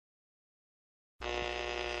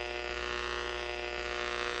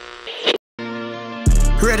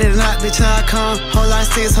Ready to knock, bitch, how I come. Whole lot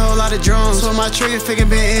of sticks, whole lot of drums. So my trigger finger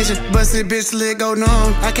been injured. Busted bitch, leg go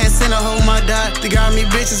numb. I can't send a hold my dot. The got me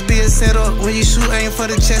bitches be a setup. When you shoot, aim for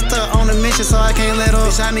the chest up. On a mission, so I can't let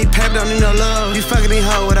up. Bitch, I need pep, don't need no love. You fucking these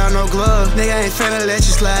hoes without no glove. Nigga ain't finna let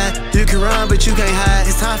you slide. You can run, but you can't hide.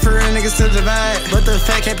 It's time for real niggas to divide. But the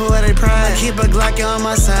fat can't put away their pride. I keep a Glock on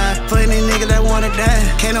my side. For any nigga that wanna die.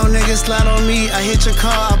 Can't no nigga slide on me. I hit your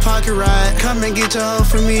car, I pocket ride. Come and get your hoe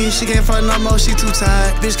for me. She can't fuck no more, she too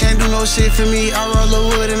tired. Bitch can't do no shit for me. I roll the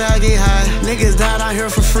wood and I get high. Niggas died out here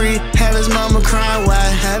for free. Have his mama crying why?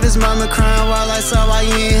 Have his mama crying why? Like so why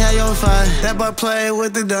you ain't had your fight? That boy played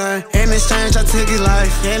with the dime. In exchange I took his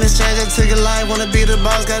life. In exchange I took his life. Wanna be the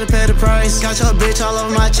boss, gotta pay the price. Got your bitch all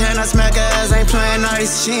over my chain. I smack her ass, ain't playing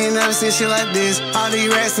nice. She ain't never seen shit like this. All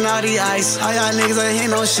these rats and all these ice. All y'all niggas ain't hit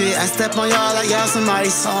no shit. I step on y'all like y'all some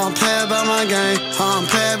ice. I don't play about my game. I don't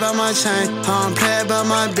play about my chain. I don't play about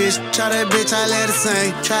my bitch. Try that bitch, I let it sing.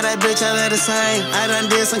 Try that bitch, I let it sing. I done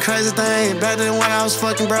did some crazy things. Back then when I was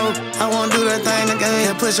fucking broke, I won't do that thing again.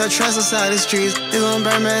 Yeah, put your trust inside the streets. It gon'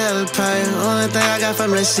 burn me hell of pain. Only thing I got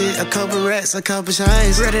from that shit, a couple rats, a couple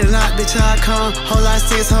chains. Ready to knock, bitch, how I come. Whole lot of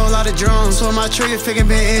sticks, whole lot of drums. So my trigger finger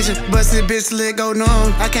been injured. Busted bitch, leg go numb.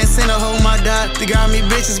 I can't send a hold my dot. The got me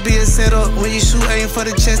bitches be a setup. When you shoot, aim for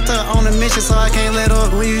the chest up. On a mission, so I can't let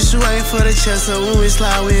up. When you shoot, aim for the chest up. When we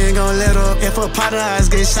slide, we ain't gon' let up. If a pot of eyes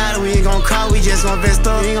get shot, we ain't gon' cry, we just gon' vest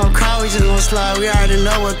up. We ain't gon' cry, we just gon' slide. We already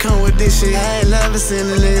know what come with this shit. I ain't never seen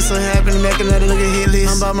a nigga so happy to make another nigga hit list.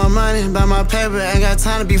 I'm about my money, about my paper. Ain't got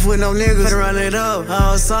time to beef with no niggas. Better run it up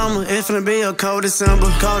all summer. It finna be a cold December.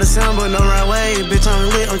 Cold December, no right way. Bitch, I'm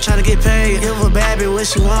lit, I'm tryna get paid. Give a bad bitch what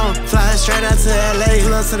she want. Fly straight out to LA.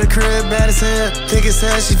 Pull up to the crib, bad as hell. Thick as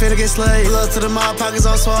hell, she finna get slayed. Pull up to the mall, pockets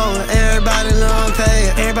all swollen. Everybody know I'm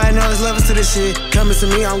paid. Everybody know there's levels to this shit. Coming to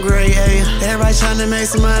me, I'm great, ayy. Everybody tryna make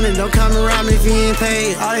some money. Don't come around me if you ain't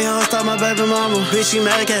paid. All these hoes thought my baby mama. Bitch, you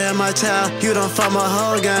mad, can't have my child. You done fuck my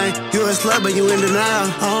whole gang. You a slut, but you in denial.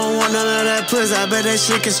 I don't want none of that pussy. I bet that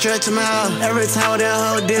shit can stretch him out. Every time that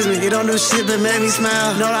hoe diss me, it don't do shit but make me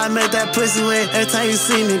smile. Know I make that pussy wet. Every time you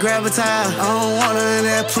see me, grab a towel. I don't want none of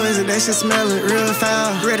that pussy. That shit smelling real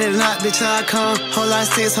foul. Ready to knock, bitch, how I come. Whole lot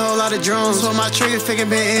of sticks, whole lot of drums. So my trigger finger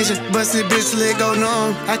been injured. Busted bitch, leg go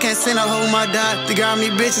numb. I can't send a hold my dot. The got me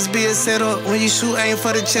bitches be a setup. When you shoot, aim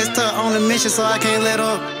for the chest up. On a mission, so I can't let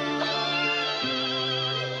up.